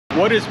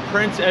What is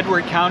Prince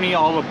Edward County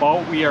all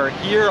about? We are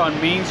here on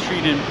Main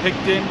Street in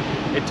Picton.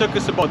 It took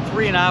us about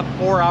 3.5 to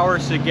 4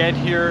 hours to get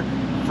here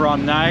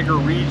from Niagara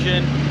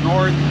region,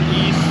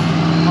 northeast,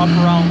 up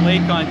around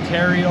Lake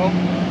Ontario.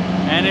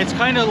 And it's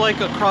kind of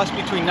like a cross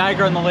between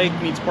Niagara on the Lake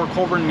meets Port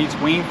Colborne meets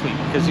Wainfleet,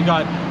 because you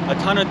got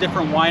a ton of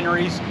different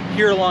wineries.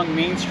 Here along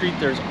Main Street,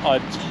 there's a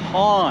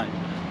ton,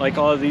 like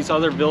all of these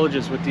other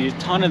villages with a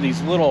ton of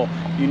these little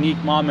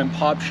unique mom and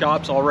pop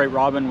shops. All Right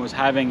Robin was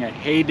having a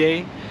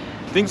heyday.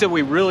 Things that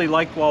we really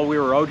liked while we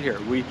were out here.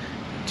 We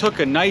took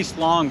a nice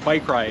long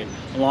bike ride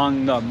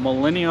along the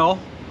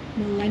Millennium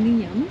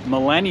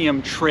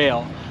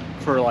Trail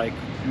for like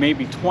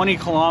maybe 20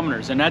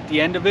 kilometers, and at the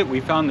end of it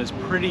we found this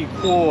pretty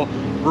cool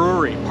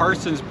brewery,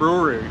 Parsons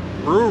Brewery,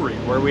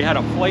 where we had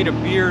a flight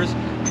of beers,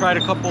 tried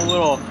a couple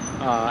little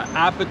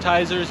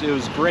appetizers. It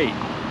was great.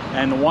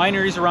 And the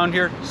wineries around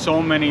here,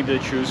 so many to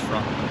choose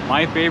from.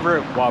 My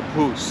favorite,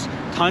 Waupoos.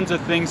 Tons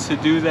of things to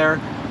do there.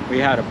 We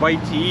had a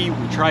bite to eat,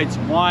 we tried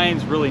some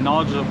wines, really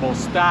knowledgeable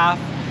staff.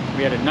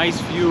 We had a nice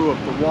view of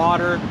the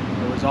water.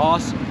 It was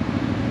awesome.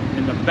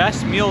 And the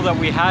best meal that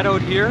we had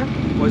out here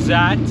was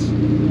at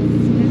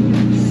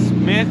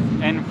Smith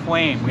and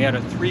Flame. We had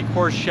a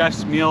 3-course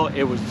chef's meal.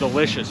 It was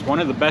delicious. One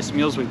of the best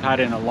meals we've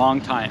had in a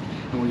long time.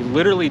 And we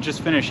literally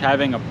just finished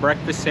having a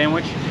breakfast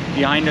sandwich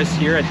behind us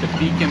here at the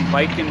Beacon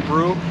Bike and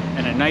Brew,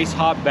 and a nice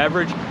hot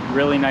beverage.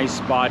 Really nice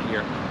spot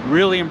here.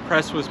 Really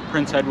impressed with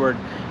Prince Edward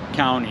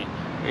County.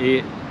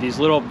 These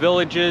little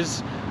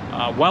villages,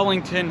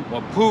 Wellington,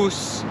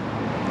 Waupoos,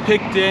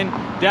 Picton,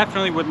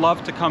 definitely would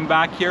love to come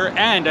back here.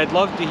 And I'd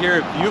love to hear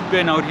if you've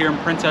been out here in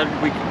Prince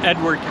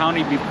Edward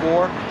County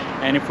before,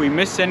 and if we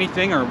missed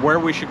anything or where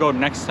we should go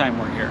next time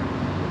we're here.